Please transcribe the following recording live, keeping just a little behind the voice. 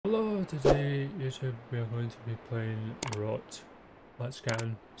today, YouTube, we are going to be playing Rot. Let's get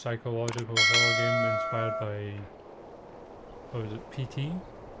in. Psychological horror game inspired by... what was it? PT?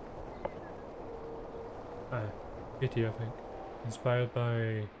 PT I think. Inspired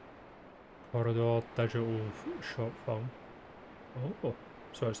by Corridor Digital Short Film. Oh,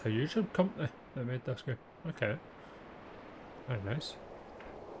 so it's a YouTube company that made this game. Okay. Very nice.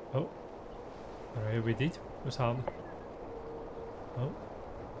 Oh. Alright, we did. What's happening? Oh.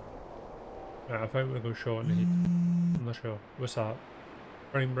 Right, I think we'll go short in the heat. I'm not sure. What's that?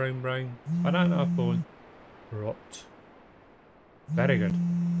 Bring. Banana phone. Rot. Very good.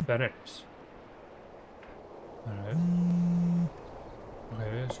 Very nice. Alright.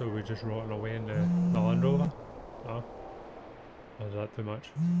 Okay, so we're just rotting away in the Land Rover? No? Or is that too much?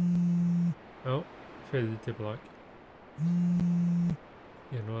 Oh, faded to black.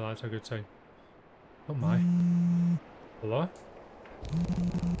 You know that's a good sign. Oh my. Hello?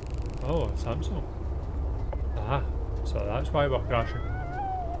 Oh, Samsung. Ah, so that's why we're crashing.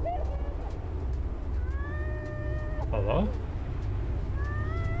 Hello?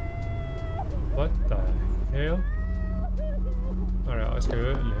 What the hell? Alright, let's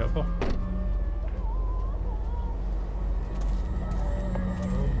go out and help her.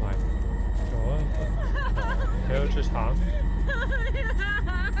 Oh my god, what the hell just happened?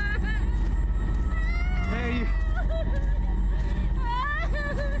 Hey, you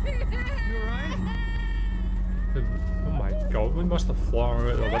alright? Oh my god, we must have flown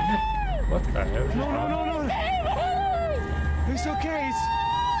out the window. What the hell just happened? No. It's okay.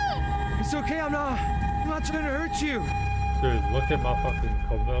 It's okay. I'm not trying to hurt you. Dude, look at my fucking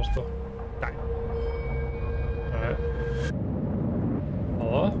cover stuff. Dang. Alright.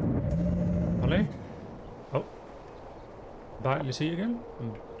 Hello? Honey? Oh. Back in the seat again?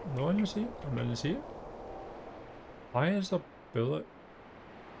 I'm not in the seat. I'm in the seat. Why is the bullet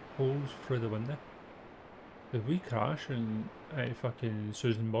holes through the window? Did we crash in fucking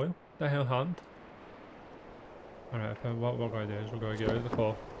Susan Boyle? The hell happened? Alright, I think what we're going to do is we're going to get out of the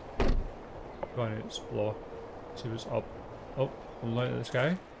car. We're going to explore. See what's up. Oh, I'm looking at the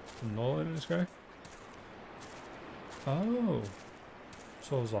sky. I'm not looking at the sky. Oh.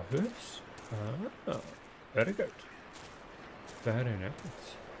 So there's a house. Ah, very good. Very nice.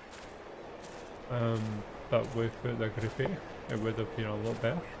 But without the graffiti, it would have been a lot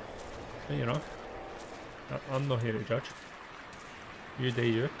better. But you know, I'm not here to judge. You do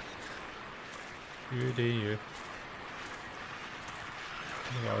you. You do you.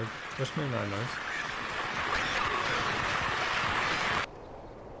 Oh my god, this made that noise.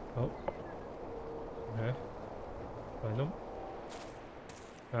 Oh. Okay. Find them.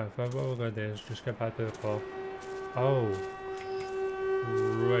 Alright, what we're gonna do is just get back to the car. Oh.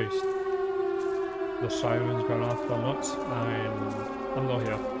 Christ. The siren's gone off for nuts, and I'm not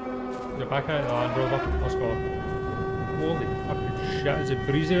here. Get back out of the Land Rover, let's go. Holy fucking shit, is it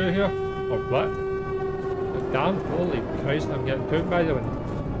breezy out here? Or what? Damn, holy Christ, I'm getting took by the wind.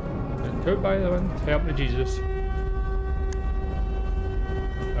 Getting took by the wind, help me Jesus.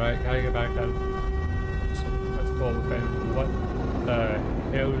 Alright, can I get back down? Let's talk about what the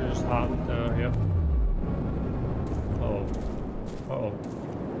hell just happened down here. Uh-oh.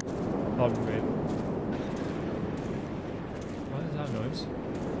 Pardon me. What is that noise?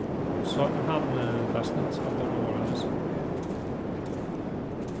 Something happened in the distance, I don't know what it is.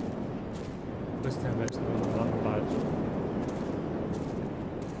 This time it's not bad.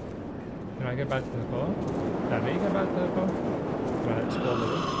 Can I get back to the car? Can I get back to the car? Can I explore the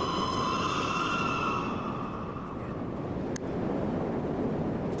woods?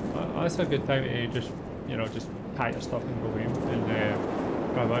 That's a good time to just, you know, just pack your stuff and go home and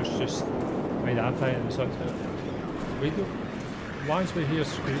pretty much just made that fight in the sunset. We do. Once we hear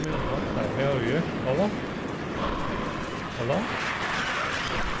screaming, what the hell are you? Hello? Hello?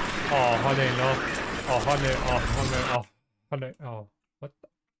 Oh, honey, no. Oh, honey, oh, what the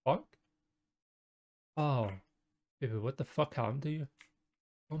fuck? Oh, baby, what the fuck happened to you?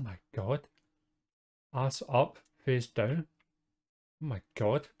 Oh my god. Ass up, face down. Oh my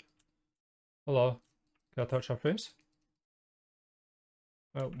god. Hello. Can I touch her face?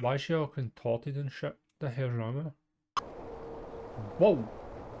 Why is she all contorted and shit? The hell's wrong with her? Whoa!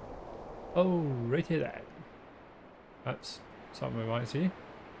 Oh, righty then. That's something we want to see.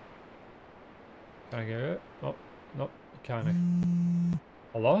 Can I get it? Oh, no, can I?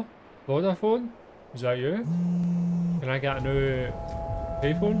 Hello? Vodafone? Is that you? Can I get a new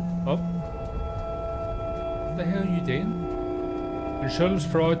payphone? Oh. What the hell are you doing? Insurance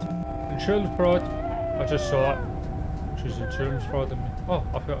fraud. Insurance fraud. I just saw it. She's insurance frauding me. Oh,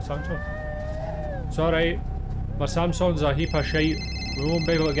 I've got a Samsung. It's alright. My Samsung's a heap of shite. We won't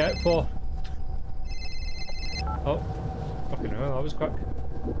be able to get for. Oh, fucking hell, that was quick.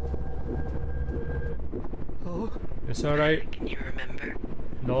 Oh. It's alright. Can you remember?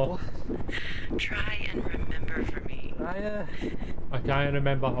 No. Try and remember for me. I can't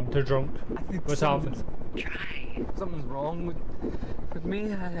remember, I'm too drunk. I think What's happening? Try. something's wrong with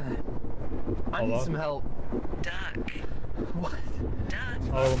me. I need some help. Duck. What? Duck.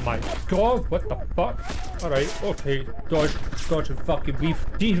 Oh my god, what the fuck? Alright, okay, dodge and fucking beef.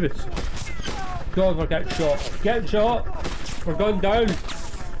 Jesus! God, we're getting shot. Get shot! We're going down!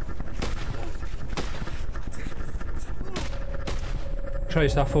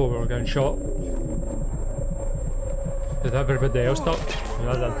 Christ, I thought we were getting shot. Did everybody else stop?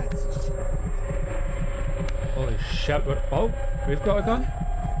 No, then. Holy shit, oh, we've got a gun?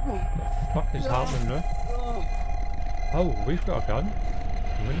 What the fuck is happening now? Oh, we've got a gun.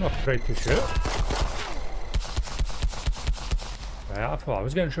 We're not afraid to shoot. Right, I thought I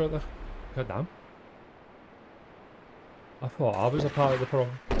was getting shot there. God damn. I thought I was a part of the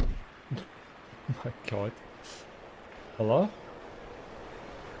problem. Oh my god. Hello?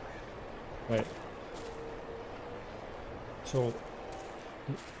 Right. So...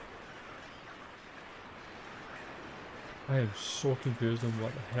 I am so confused on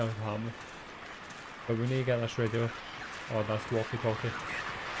what the hell is happening. But we need to get this radio. Oh, that's walkie-talkie.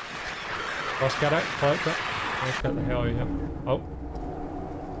 Let's get it, collect it. Let's get the hell out of here. Oh.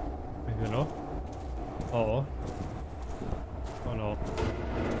 Maybe not. Uh-oh. Oh no.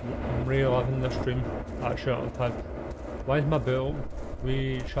 I'm reliving this dream. That shit on time. Why is my boot open?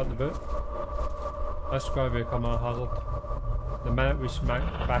 We shut the boot. That's going to become a hazard. The minute we smack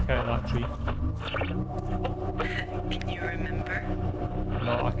back out of that tree. Can you remember?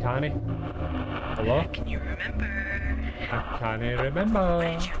 No, I can't. Hello? Can you remember? I can't remember.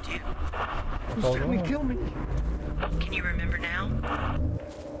 What did you do? Who's trying to kill me? Can you remember now?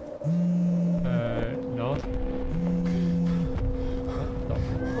 No. What the?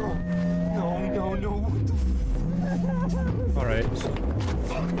 No. What the Alright.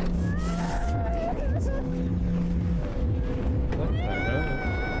 What the hell?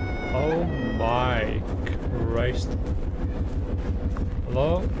 Oh my Christ. Hello?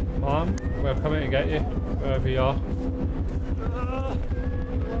 Mom? We're coming to get you. Wherever you are.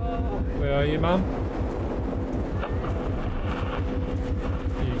 Where are you, Mom?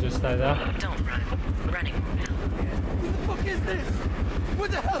 You just stay there? Don't run. Running won't help. What the fuck is this?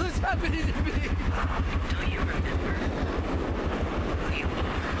 What the hell is happening to me? Don't you remember who you are?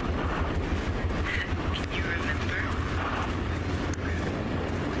 Can you remember?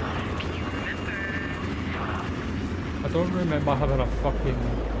 Can you remember? I don't remember having a fucking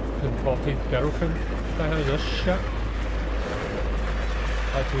concocted girlfriend. What the hell is this shit?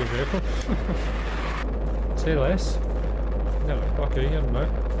 Back to your vehicle. Say less. Yeah, fuck out here now.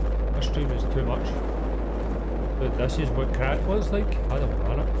 This stream is too much. But this is what crack looks like. I don't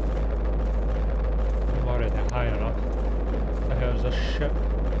want it. I'm already high enough. What the hell is this shit? Oh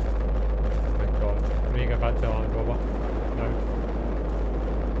my god. We need to get back to the Land Rover. Now.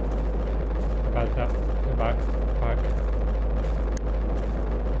 Get back that. Get back. Back.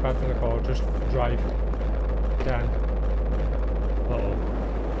 Get back to the car. Just drive. Down. Uh-oh.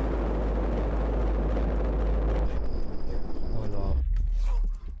 Oh no.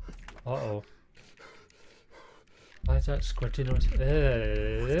 Uh-oh. Why is that squirty noise?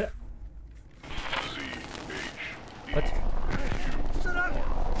 What? Shut up!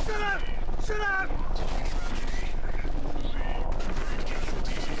 Shut up! Shut up!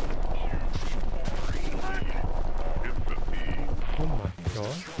 Oh my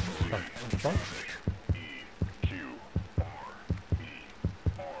god. What the fuck?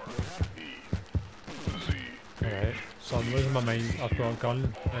 Alright, so I'm losing my mind. I've got a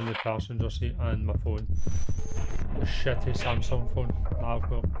gun in the passenger seat and my phone. The shitty Samsung phone that I've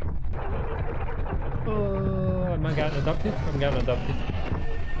got. Oh, am I getting abducted? I'm getting abducted.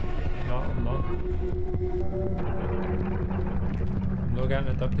 No, I'm not. I'm not getting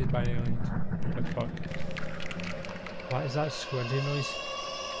abducted by aliens. What the fuck? What is that squidgy noise?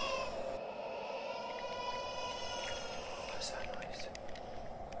 What is that noise?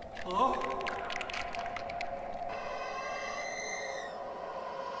 Hello?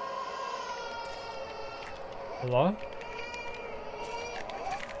 Hello?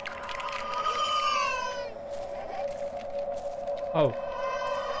 Oh.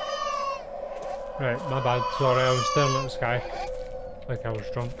 Right, my bad. Sorry, I was staring at the sky. Like I was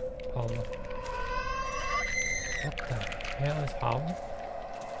drunk. Oh no. What the hell is happening?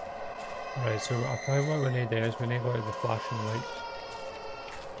 Right, so I think what we need to do is we need to go to the flashing lights.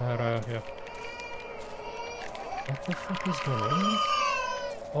 Right here. What the fuck is going on?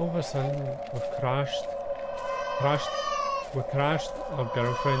 All of a sudden, we've we crashed our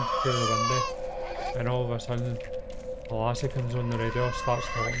girlfriend through the window, and all of a sudden, a lassie comes on the radio, starts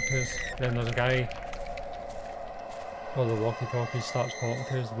talking to us. Then there's a guy, or the walkie-talkie starts talking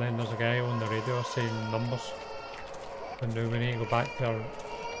to us. Then there's a guy on the radio saying numbers. And now we need to go back to our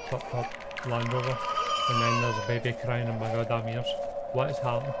fucked up Land Rover. And then there's a baby crying in my goddamn ears. What is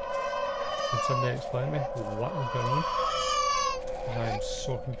happening? Can somebody explain to me what is going on? I am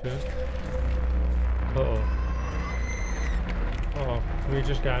so confused. Uh-oh. Uh-oh. Can we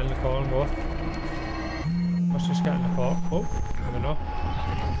just get in the car and go? Let's just get in the car. Oh, maybe not.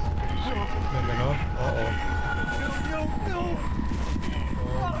 Maybe not. Uh-oh.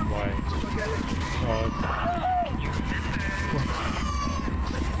 Oh my god.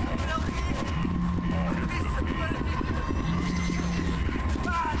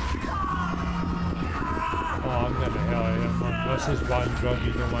 Oh, I'm getting the hell out of here, man. This is one drug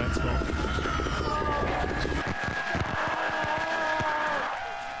you don't want to smoke.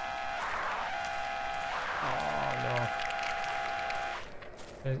 Oh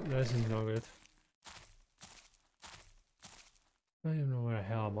no. This is no good. I don't even know where the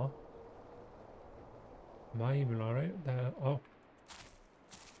hell am I. Am I even alright? Oh.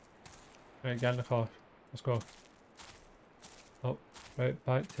 Right, get in the car. Let's go. Oh, right,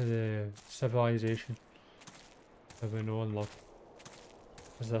 back to the civilization that we know and love.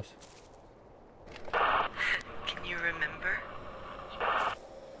 What's this? Can you remember?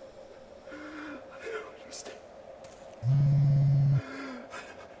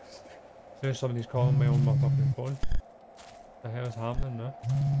 There's somebody's calling me on my fucking phone. The hell's happening now?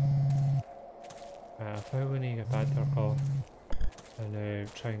 I think we need to get back to our car and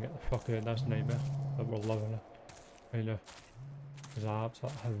try and get the fuck out of this nightmare that we're living in right now. Because I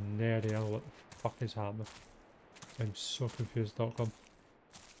absolutely have no idea what the fuck is happening. I'm so confused.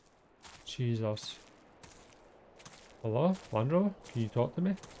 Jesus. Hello? Land Rover? Can you talk to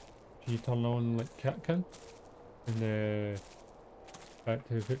me? Can you turn on like Kitkin in the Back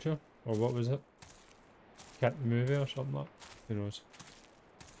to the Future? Or what was it? Cat the movie or something like that? Who knows?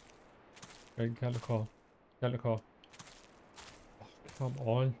 Right, get in the car. Get in the car. Oh, come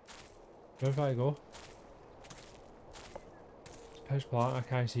on. Where do I go? It's pitch black, I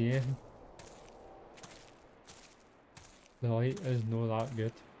can't see anything. The light is not that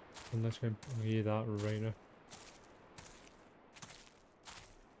good in this game. I'll give you that right now.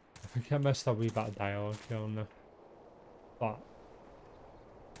 I think I missed a wee bit of dialogue here on there. But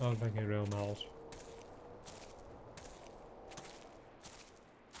I don't think it really matters.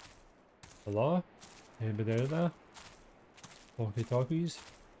 Hello? Anybody out there? Walkie talkies?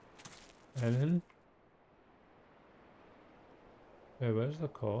 Anything? Hey, where's the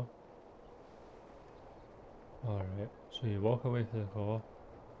car? Alright, so you walk away to the car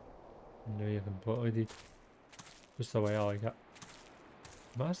and now you're completely dead. Just the way I like it.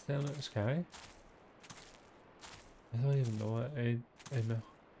 Am I staring at the sky? I don't even know it anymore.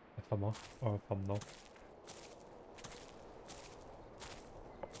 If I'm off or if I'm not.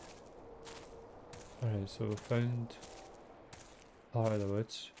 Alright, so we found part of the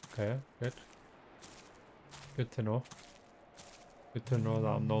woods. Okay, good. Good to know. Good to know that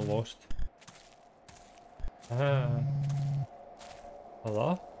I'm not lost. Ah.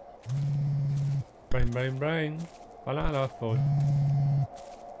 Hello? Bring. Banana phone.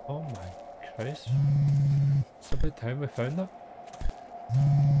 Oh my Christ. It's about time we found it.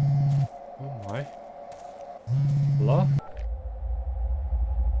 Oh my. Hello?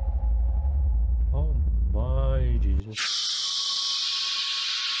 Oh my Jesus.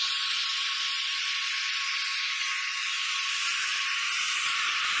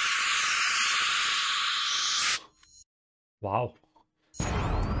 Wow.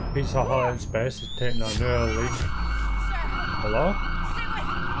 Pizza Hut in space is taking a new lead. Hello?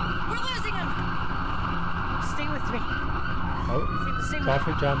 We're losing him! Stay with me. Oh, Stay with me.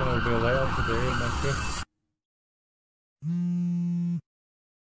 traffic jam will be later today in my crew.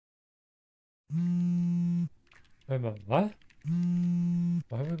 Wait a minute, what?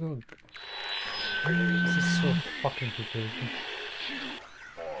 Why are we going? This is so fucking confusing.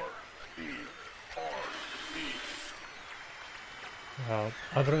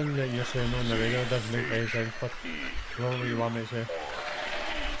 Everything that you're saying on the radio doesn't make any sense, but whatever you want me to say.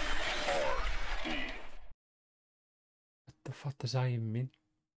 What the fuck does that even mean?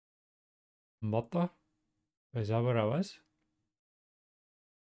 Murder? Is that what it was?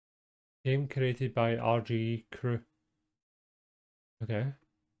 Game created by RGE Crew. Okay.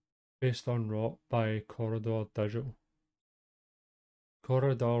 Based on Rot by Corridor Digital.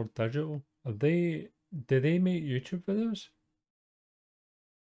 Corridor Digital? Do they make YouTube videos?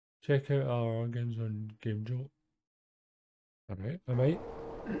 Check out our organs on Game Jolt. Alright, I might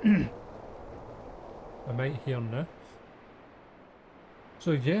I might hear now.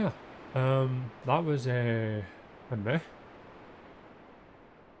 So yeah, that was a me.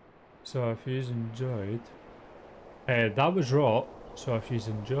 So if you enjoyed, that was raw. So if you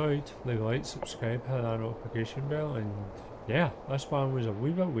enjoyed, leave a like, subscribe, hit that notification bell, and yeah, this one was a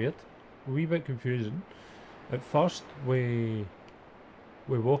wee bit weird, a wee bit confusing. At first, we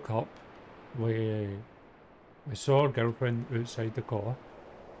woke up, we saw our girlfriend outside the car,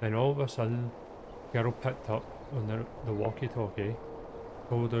 then all of a sudden, girl picked up on the walkie-talkie,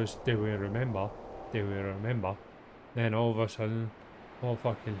 told us, do we remember? Do we remember? Then all of a sudden, all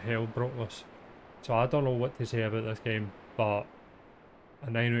fucking hell broke loose. So I don't know what to say about this game, but a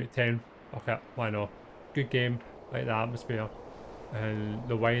 9 out of 10, fuck it, why not? Good game, like the atmosphere, and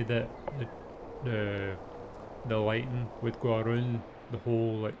the way that the lighting would go around the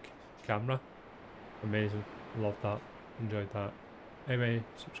whole like camera, amazing, loved that, enjoyed that. Anyway,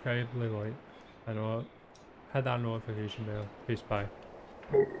 subscribe, leave a like, and hit that notification bell. Peace, bye.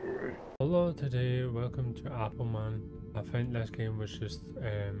 Hello today, welcome to Appleman. I think this game was just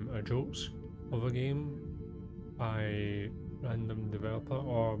a jokes of a game by random developer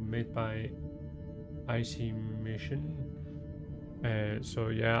or made by IC so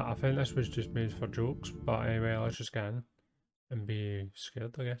yeah, I think this was just made for jokes, but anyway, let's just get in and be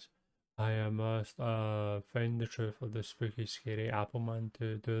scared, I guess. I must find the truth of the spooky scary Appleman.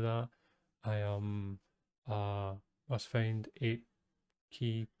 To do that, I must find 8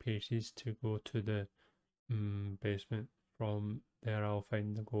 key pages to go to the basement. From there I'll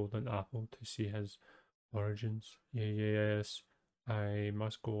find the golden apple to see his origins. Yes, I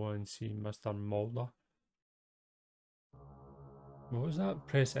must go and see Mr. Mulder. What was that?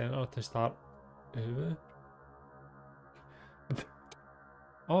 Press enter to start.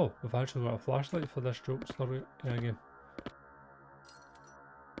 Oh, we've actually got a flashlight for this joke story again.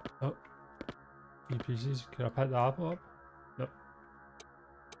 Oh, pieces. Can I pick the apple up? No.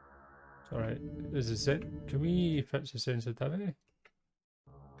 Alright, is it? Can we fix the sensitivity?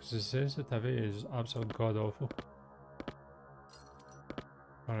 Because the sensitivity is absolutely god awful.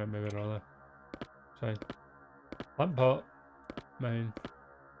 Alright, maybe rather. Fine. Lamp pot. Mine.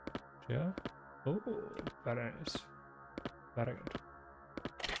 Chair. Oh, very nice. Very good.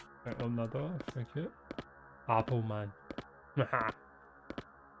 Right, open that door, thank you. Apple man.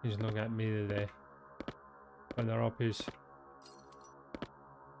 He's not getting me today. When they're up his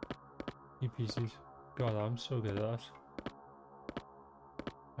pieces. God, I'm so good at this.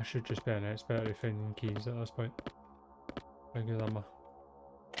 I should just be an expert at finding keys at this point. How good am I?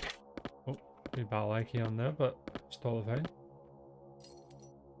 Oh, a bit like here and there, but it's totally fine.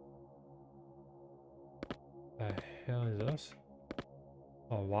 The hell is this?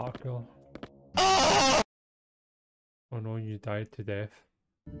 Oh, water cooler. Oh no, you died to death.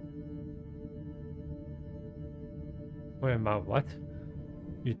 Wait a minute, what?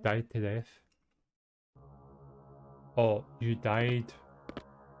 You died to death? Oh, you died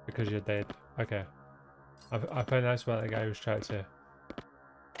because you're dead. Okay. I think that's what the guy was trying to say.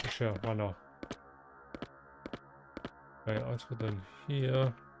 For sure, why not? Right, let's go down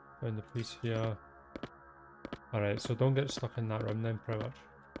here. Find the police here. Alright, so don't get stuck in that room then, pretty much.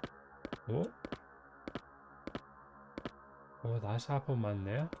 Oh. Oh, that's Apple Man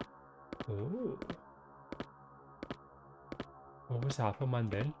there. Oh. What was Apple Man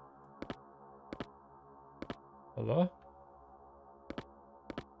then? Hello?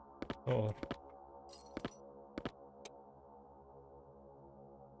 Uh oh.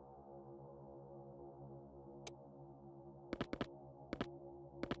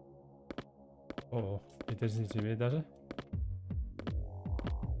 Oh, it doesn't see me, does it?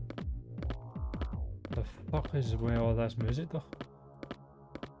 The fuck is with all this music though?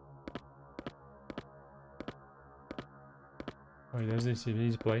 Oh, he doesn't see me,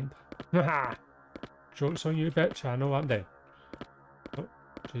 he's blind. Haha! Joke's on you, bitch, I know I'm dead. Oh,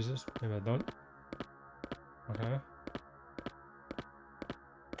 Jesus, maybe I don't. Okay.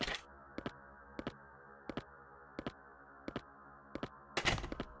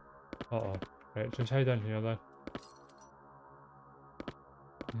 Uh oh. Right, just hide in here then.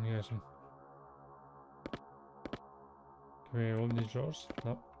 Yes. Can we open these drawers?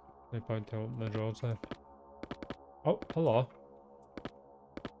 Nope. They point to open the drawers there. Oh, hello.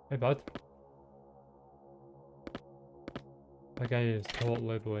 Hey bud. That guy is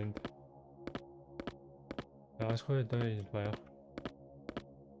totally blind. Yeah, let's go down his player.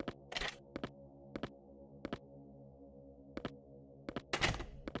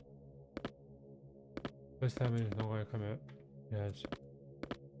 This time he's not going to come out. Yes.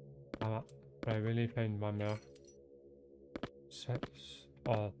 Right, we need to find one more. 6.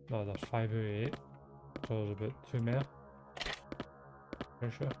 Oh, no, there's 5 out of 8. So there's about 2 more.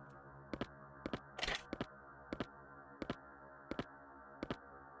 Pretty sure.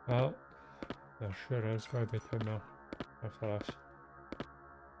 Well, there sure is going to be 2 more after this.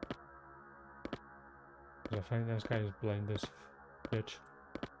 'Cause I think this guy's blind as bitch.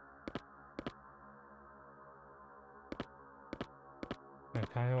 I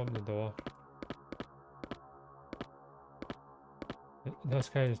can't open the door. This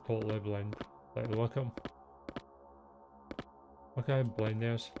guy is totally blind. Like, look at him. Look how blind he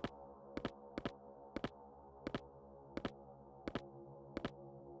is.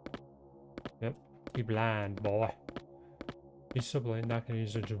 Yep, he blind, boy. He's so blind I can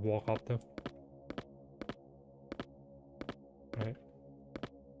easily just walk up to him. Right.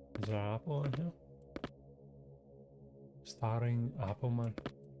 Is there an apple in here? Starring Apple Man.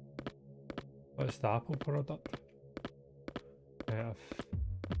 What's the Apple product? Right,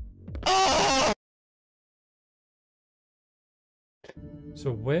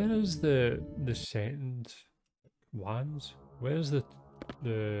 so where is the second ones? Where's the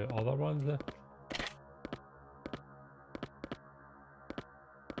other ones there?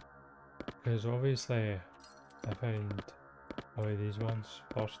 Because obviously I found probably these ones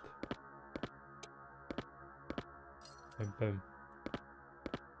first. And boom.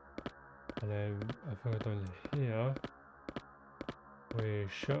 And then if I go down here, we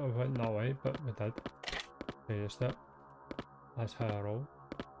should have went that way, but we did. We used it. That's how I roll.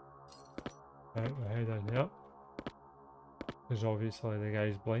 Right, we're heading here. Because obviously the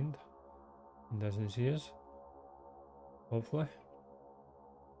guy's blind and doesn't see us. Hopefully.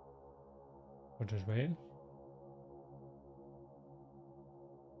 We're just waiting.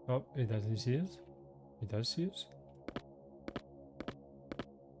 Oh, he doesn't see us. He does see us.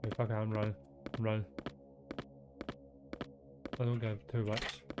 Wait, fuck it, I'm running. I'm running. I don't give 2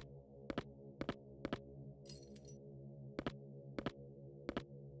 bits.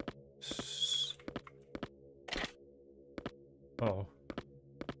 Oh.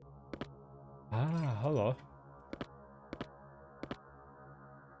 Ah, hello.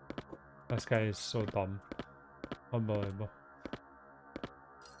 This guy is so dumb. Unbelievable.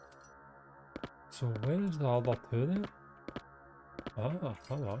 So where is the other 2 then? Ah,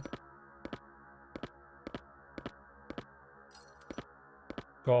 hello.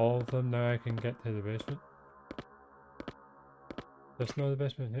 Got all of them, now I can get to the basement. There's no the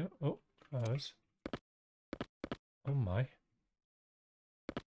basement here. Oh, there is. Oh my.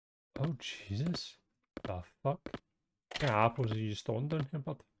 Oh Jesus. The fuck? What kind of apples are you storing down here,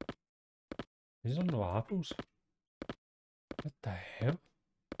 bud? These are no apples. What the hell?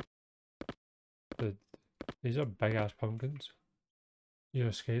 Dude, these are big ass pumpkins. You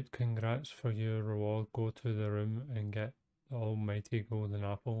escaped, congrats for your reward. Go to the room and get the almighty golden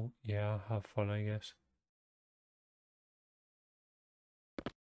apple. Yeah, have fun I guess.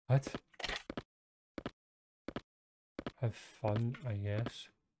 What? Have fun I guess.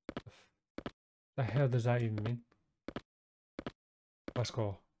 The hell does that even mean? Let's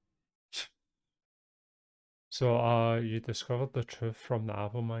go. So, you discovered the truth from the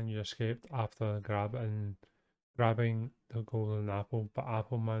Apple Man. You escaped after grabbing the golden apple, but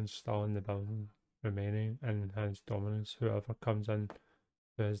Apple Man's still in the building, remaining in his dominance. Whoever comes in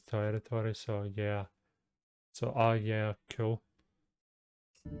to his territory. So yeah. So yeah, cool.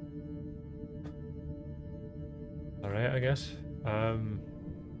 Alright, I guess.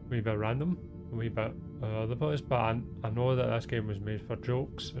 Wee bit random, a wee bit other place, but I know that this game was made for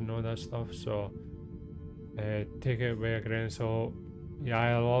jokes and all that stuff, so take it with a grain of salt. You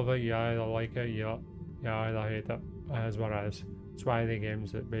either love it, you either like it, you either hate it. It is what it is. It's one of the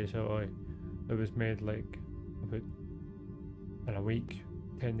games that basically it was made like about in a week,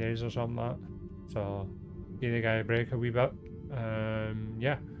 10 days or something like that. So give the guy a break a wee bit.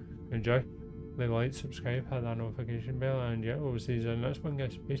 Yeah, enjoy. Leave a like, subscribe, hit that notification bell, and yeah, we'll see you in the next one,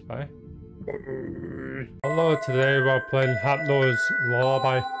 guys. Peace, bye. Hello, today we're playing Hypno's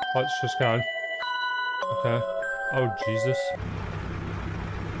Lullaby. Let's just get on. Okay. Oh, Jesus.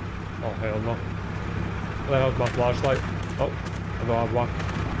 Oh, hell no. Let out my flashlight. Oh, I don't have one.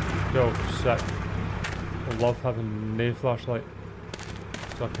 Yo, sick. I love having no flashlight.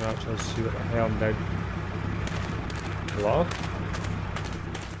 So I can actually see what the hell I'm doing. Hello?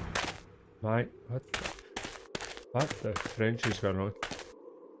 Mate, what the French is going on?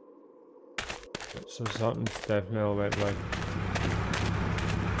 So something's definitely went right.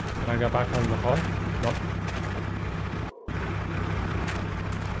 Can I get back on the hall? Nope.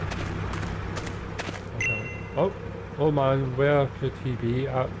 Okay. Oh, Oh man, where could he be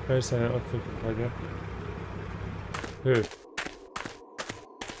at? Press enter to continue. Who?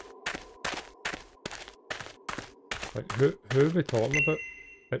 Like, who are we talking about?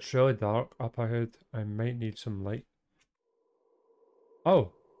 It's really dark up ahead. I might need some light.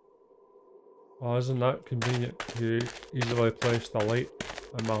 Oh! Well, isn't that convenient? You easily placed a light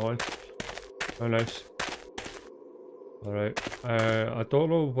in my hand. How nice. Alright. I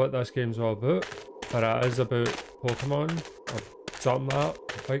don't know what this game's all about, but it is about Pokemon or something like that,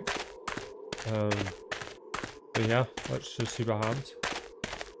 I think. But yeah, let's just see what happens.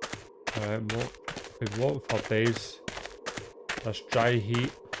 Alright, been walking for days. This dry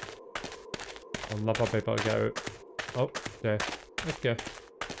heat. I'll never be able to get out. Oh, yeah. Okay.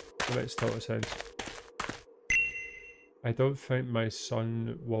 That makes total sense. I don't think my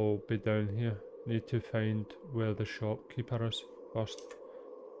son will be down here. Need to find where the shopkeeper is first.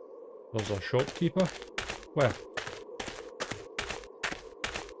 There's a shopkeeper? Where?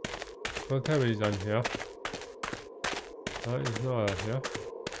 Don't tell me he's in here. No, he's not out here.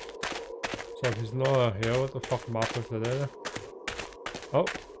 So if he's not out here, what the fuck am I supposed to do there? Oh,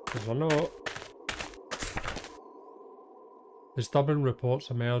 there's a note. Disturbing reports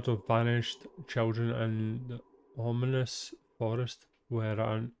emerged of vanished children in the ominous forest where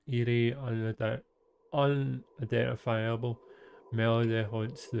an eerie, unidentifiable melody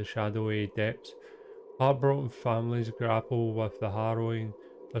haunts the shadowy depths. Heartbroken families grapple with the harrowing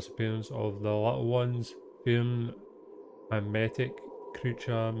disappearance of the little ones, fearing a mimetic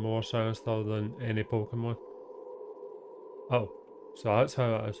creature more sinister than any Pokemon. Oh, so that's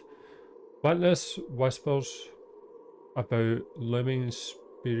how it is. Witness whispers about looming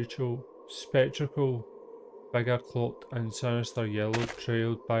spectacle figure cloaked in sinister yellow,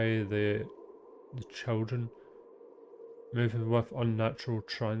 trailed by the children, moving with unnatural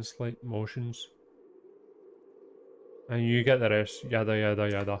trance-like motions. And you get the rest, yada yada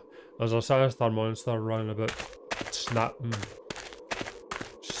yada. There's a sinister monster running about,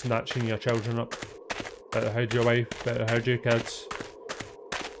 snatching your children up. Better hide your wife, better hide your kids.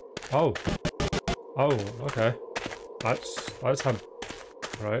 Oh. Oh, okay. That's him.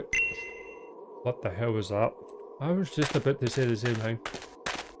 Right. What the hell was that? I was just about to say the same thing.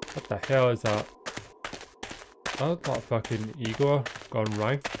 What the hell is that? That fucking Igor gone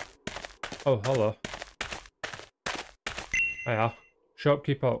rank. Oh, hello. Hiya.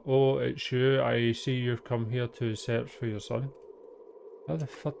 Shopkeeper, oh, it's you. I see you've come here to search for your son. How the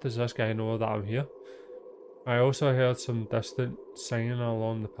fuck does this guy know that I'm here? I also heard some distant singing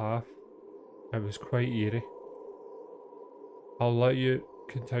along the path. It was quite eerie. I'll let you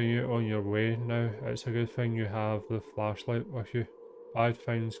continue on your way now. It's a good thing you have the flashlight with you. Bad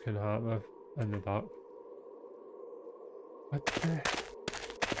things can happen in the dark. What the...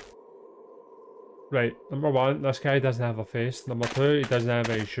 Right, number one, this guy doesn't have a face. Number two, he doesn't have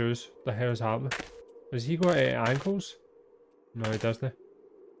any shoes. What the hell is happening? Has he got any ankles? No, he doesn't.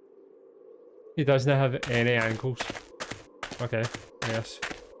 He doesn't have any ankles. Okay, yes,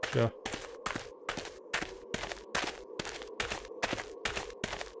 sure.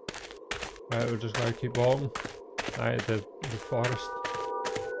 Right, we're just gonna keep walking. Right, the forest.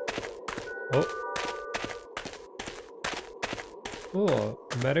 Oh. Oh,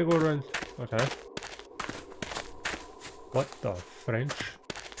 merry-go-round. Okay. What the French?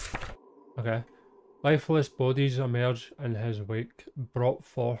 Okay. Lifeless bodies emerge in his wake, brought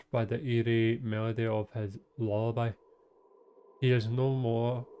forth by the eerie melody of his lullaby. He's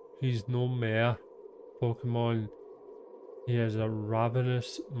no mere Pokemon. He is a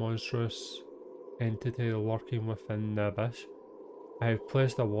ravenous, monstrous entity lurking within the abyss. I have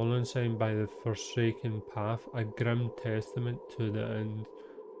placed a warning sign by the forsaken path, a grim testament to the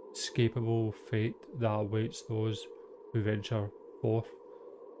inescapable fate that awaits those who venture forth.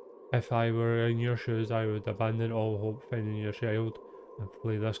 If I were in your shoes, I would abandon all hope finding your child and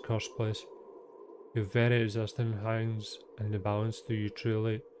flee this cursed place. Your very existence hangs in the balance. Do you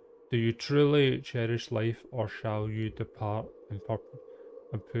truly cherish life, or shall you depart and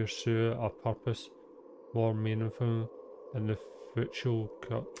pursue a purpose more meaningful than the futile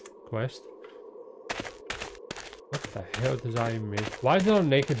quest? What the hell does that even mean? Why is there a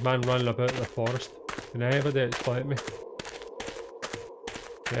naked man running about the forest? Can anybody explain to me?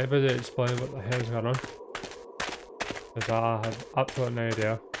 Can anybody explain what the hell's going on? Because I have absolutely no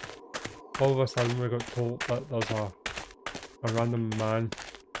idea. All of a sudden we got told that there's a random man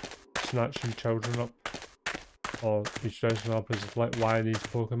snatching children up. Or he's dressing up as like one of these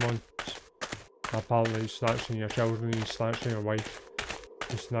Pokemon. Apparently he's snatching your children, he's snatching your wife,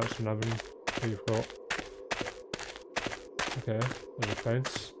 he's snatching everything that you've got. Okay, there's a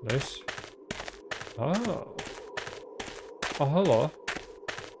fence. Nice. Ah. Oh, hello.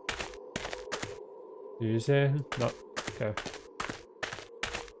 Do you say anything? No. Okay.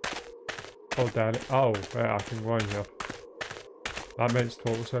 Oh, damn it. Oh, right, I can go in here. That makes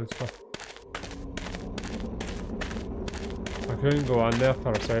total sense now. I couldn't go in there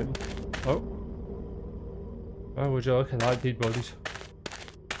for a second. Oh. Oh, would you look at that, dead bodies.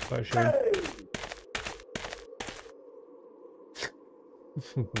 What a shame.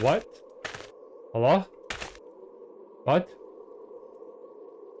 What? Hello? What?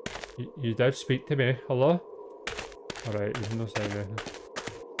 You did speak to me. Hello? Alright, there's no saying anything.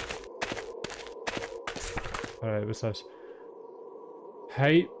 Alright, what's this?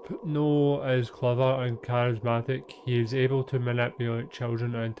 Hypno is clever and charismatic. He is able to manipulate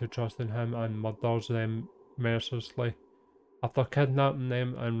children into trusting him and murders them mercilessly after kidnapping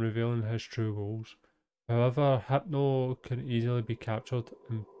them and revealing his true goals. However, Hypno can easily be captured,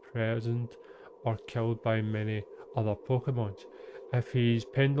 imprisoned, or killed by many other Pokemon. If his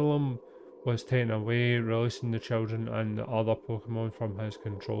pendulum was taken away, releasing the children and the other Pokemon from his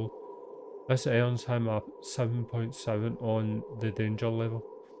control. This earns him a 7.7 on the danger level.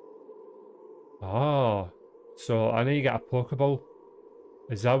 Ah, so I need to get a Pokeball.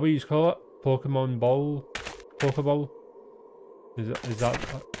 Is that what you call it? Pokemon Ball? Pokeball? Is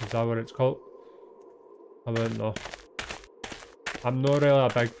that what it's called? I don't know. I'm not really a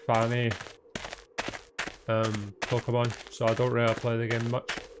big fan of Pokemon, so I don't really play the game much.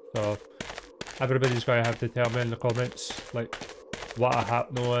 So everybody's going to have to tell me in the comments like what a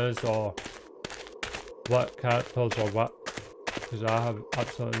Hypno is or what characters or what, because I have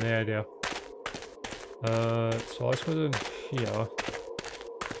absolutely no idea. So let's go down here.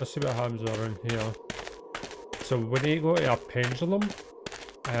 Let's see what happens around here. So we need to go to a pendulum.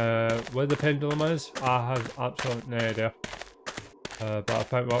 Where the pendulum is, I have absolutely no idea. But I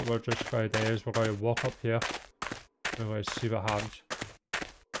think what we're just going to do is we're going to walk up here and we're going to see what happens.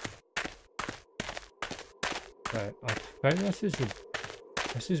 Right, I think this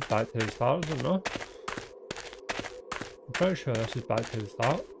is back to the start, isn't it? No? I'm pretty sure this is back to the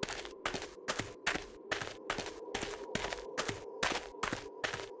start.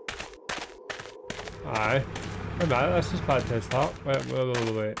 Aye. Wait a minute, this is back to the start. Wait.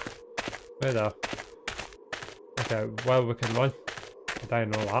 Wait there. Okay, well we can run. I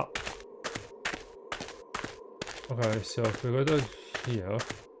didn't know that. Okay, so if we go down here...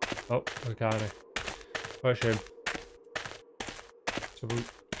 Oh, we can't. What a shame.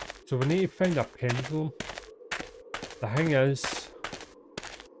 So we need to find a pendulum. The thing is...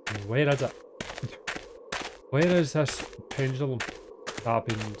 Where is it? Where is this pendulum that I've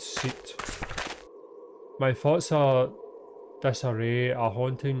been seeked? My thoughts are disarray, a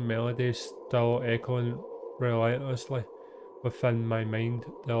haunting melody still echoing relentlessly within my mind.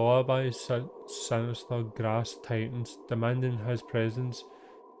 The lullaby's sinister grass tightens, demanding his presence,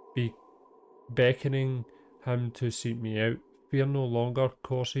 beckoning him to seek me out. Fear no longer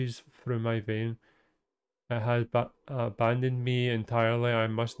courses through my vein. It has abandoned me entirely. I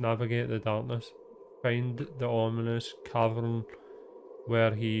must navigate the darkness, find the ominous cavern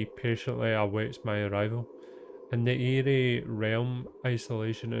where he patiently awaits my arrival. In the eerie realm,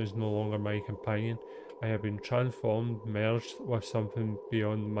 isolation is no longer my companion. I have been transformed, merged with something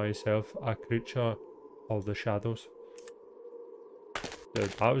beyond myself, a creature of the shadows.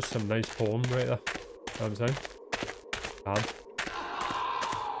 Dude, that was some nice poem right there. I'm saying. Damn.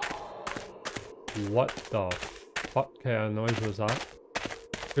 What the fuck kind of noise was that?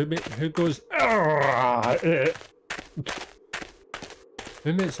 Who goes?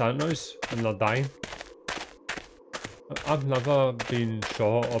 Who makes that noise when they're dying? I've never been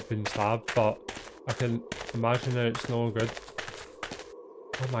shot or been stabbed, but I can imagine that it's no good.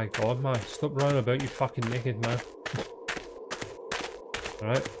 Oh my god, man. Stop running about, you fucking naked man.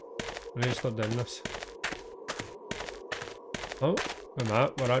 Alright. We need to stop doing this. Oh, wait a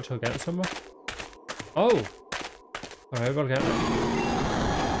minute. We're actually getting somewhere. Oh! Alright, we're getting it.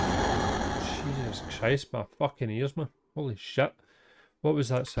 Jesus Christ, my fucking ears, man. Holy shit. What was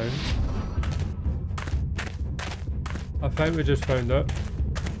that sound? I think we just found out.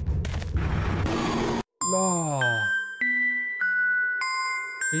 No.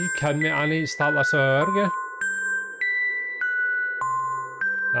 Are you kidding me? I need to start this over again.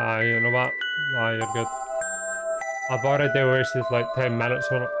 Nah, you know what? Nah, you're good. I've already wasted like 10 minutes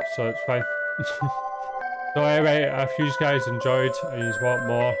on it, so it's fine. So anyway, if you guys enjoyed and you want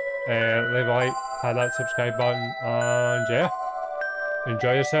more, leave a like, hit that subscribe button, and yeah.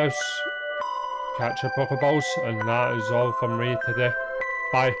 Enjoy yourselves. Catch your Pokeballs, and that is all from me today.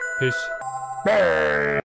 Bye. Peace. Bye.